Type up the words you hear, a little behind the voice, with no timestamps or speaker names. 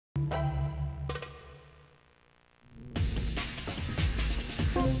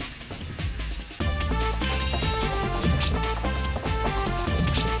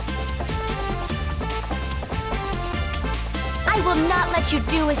not let you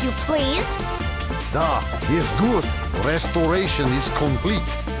do as you please. Ah, is good. Restoration is complete.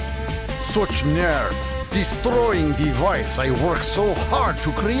 Such near destroying device I worked so hard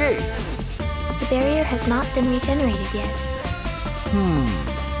to create. The barrier has not been regenerated yet.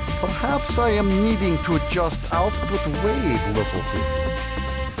 Perhaps I am needing to adjust output wave a little bit.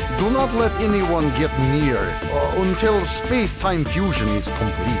 Do not let anyone get near until space-time fusion is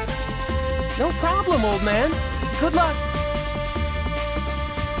complete. No problem, old man. Good luck.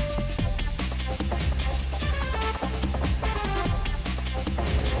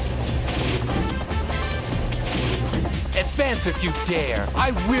 Advance if you dare.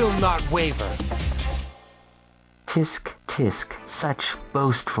 I will not waver. Tisk, tisk, such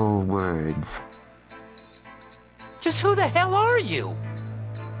boastful words. Just who the hell are you?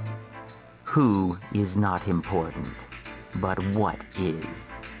 Who is not important, but what is.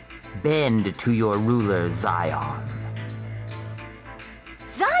 Bend to your ruler, Zion.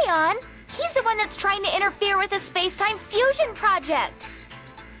 Zion? He's the one that's trying to interfere with the space-time fusion project.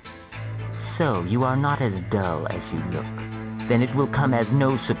 So, you are not as dull as you look. Then it will come as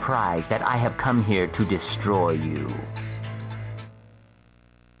no surprise that I have come here to destroy you.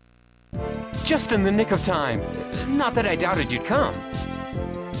 Just in the nick of time. Not that I doubted you'd come.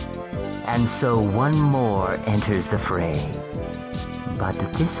 And so one more enters the fray. But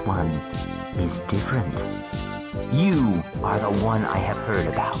this one is different. You are the one I have heard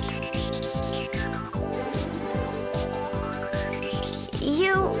about.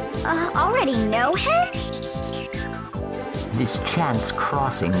 You, already know him? This chance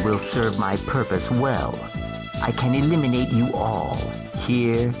crossing will serve my purpose well. I can eliminate you all,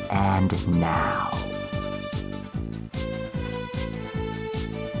 here and now.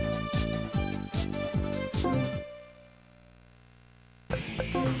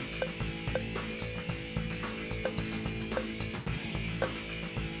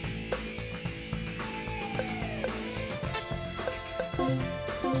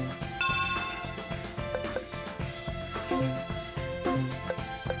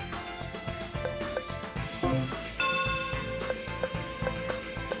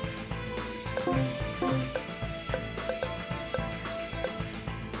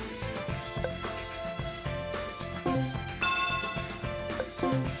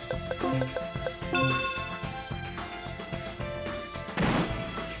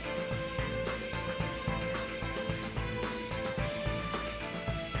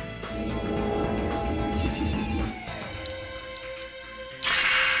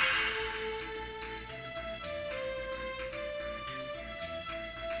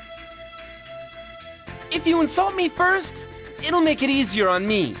 If you insult me first, it'll make it easier on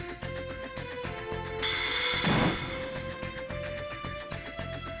me.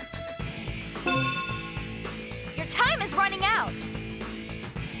 Your time is running out.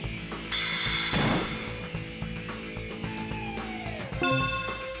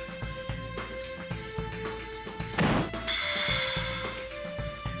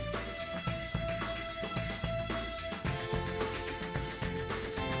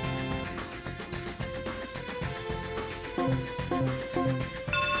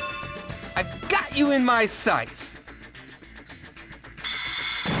 I've got you in my sights.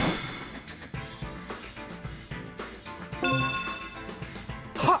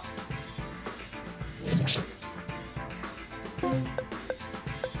 Ha!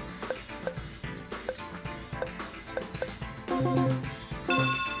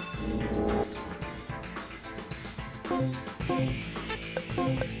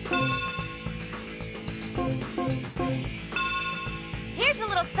 Here's a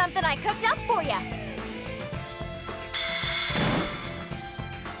little something I cooked up for you.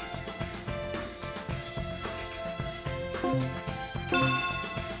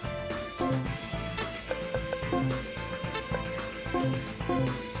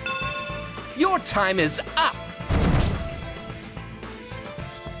 Your time is up.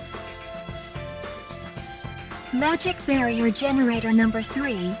 Magic Barrier Generator number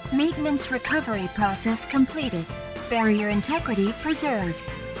 3, maintenance recovery process completed. Barrier integrity preserved.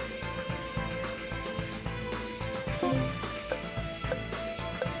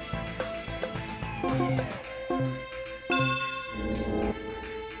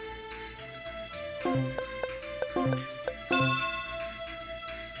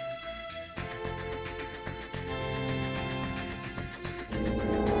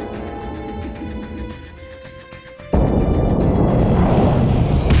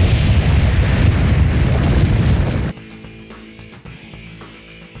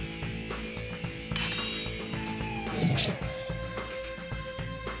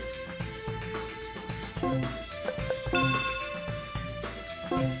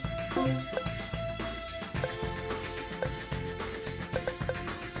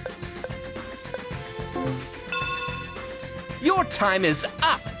 Your time is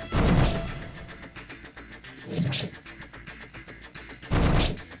up!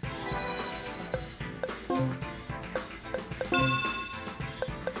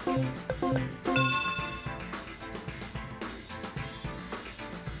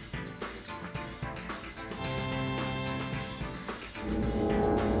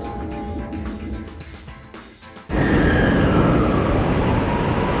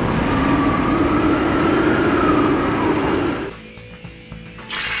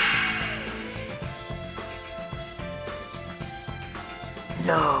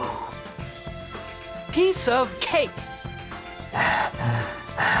 No. Piece of cake!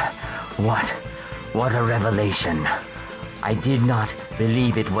 What a revelation. I did not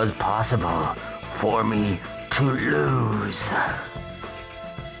believe it was possible for me to lose.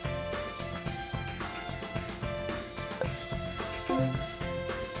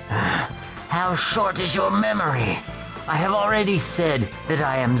 How short is your memory? I have already said that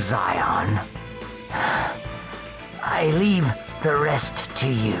I am Zion. I leave the rest to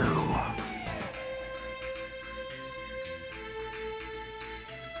you.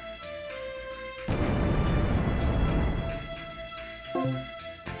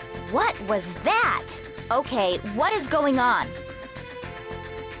 What was that? Okay, what is going on?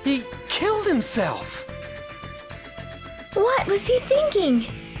 He killed himself! What was he thinking?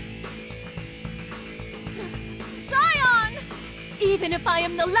 Zion! Even if I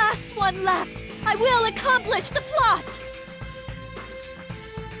am the last one left, I will accomplish the plot!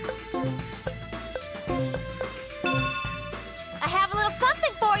 I have a little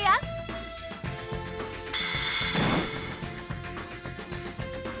something for ya.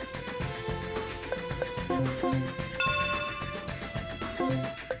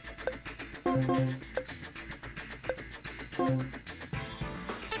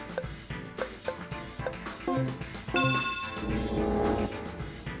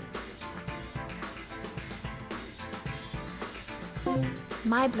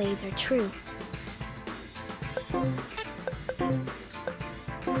 My blades are true.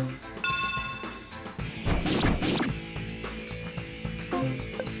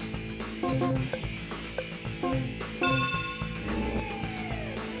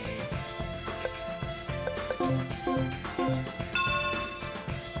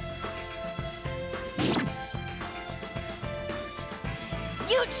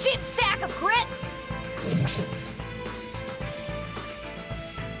 You cheap sack of grits!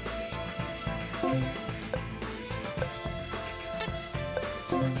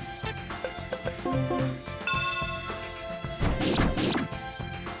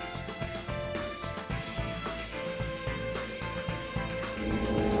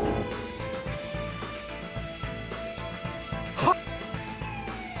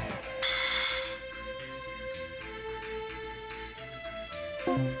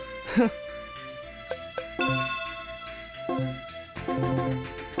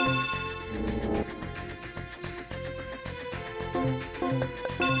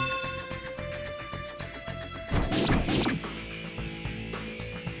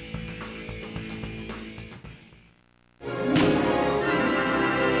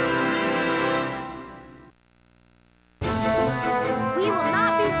 We will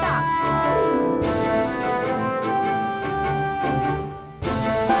not be stopped.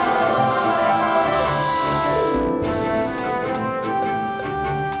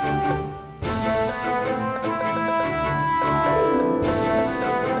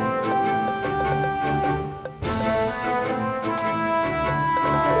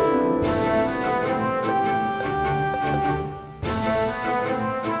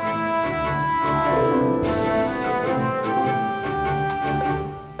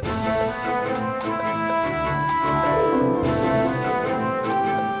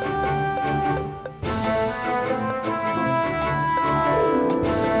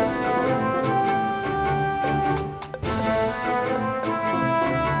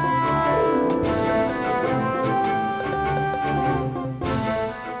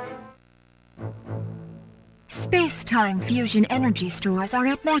 Space-time fusion energy stores are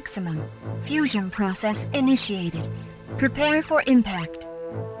at maximum. Fusion process initiated. Prepare for impact.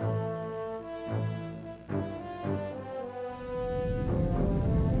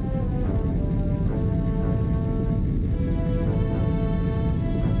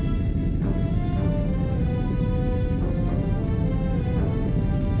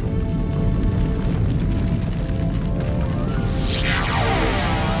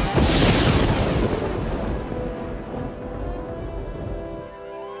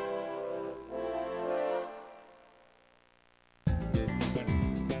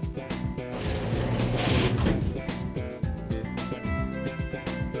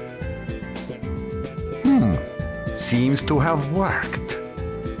 seems to have worked.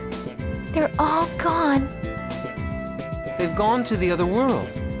 They're all gone. They've gone to the other world.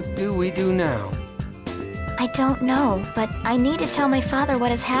 What do we do now? I don't know, but I need to tell my father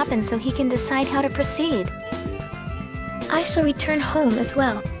what has happened so he can decide how to proceed. I shall return home as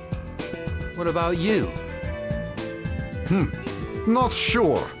well. What about you? Not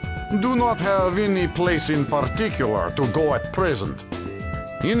sure. Do not have any place in particular to go at present.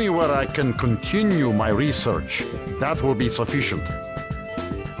 Anywhere I can continue my research, that will be sufficient.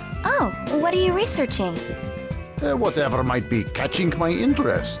 Oh, what are you researching? Whatever might be catching my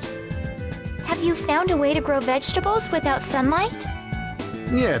interest. Have you found a way to grow vegetables without sunlight?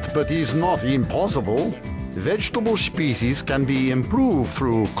 Yet, but is not impossible. Vegetable species can be improved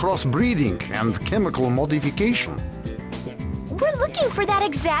through crossbreeding and chemical modification. We're looking for that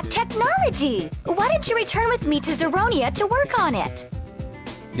exact technology! Why don't you return with me to Zeronia to work on it?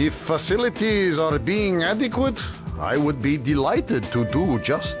 If facilities are being adequate, I would be delighted to do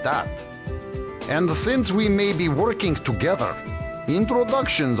just that. And since we may be working together,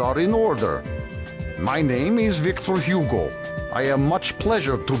 introductions are in order. My name is Victor Hugo. I am much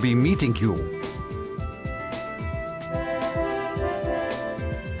pleasure to be meeting you.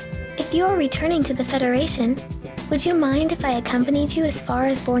 If you are returning to the Federation, would you mind if I accompanied you as far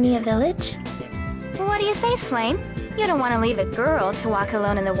as Bornea Village? What do you say, Slane? You don't want to leave a girl to walk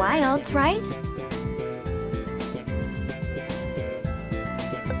alone in the wilds, right?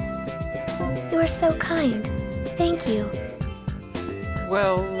 You are so kind. Thank you.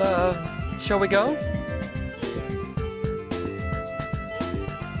 Well, shall we go?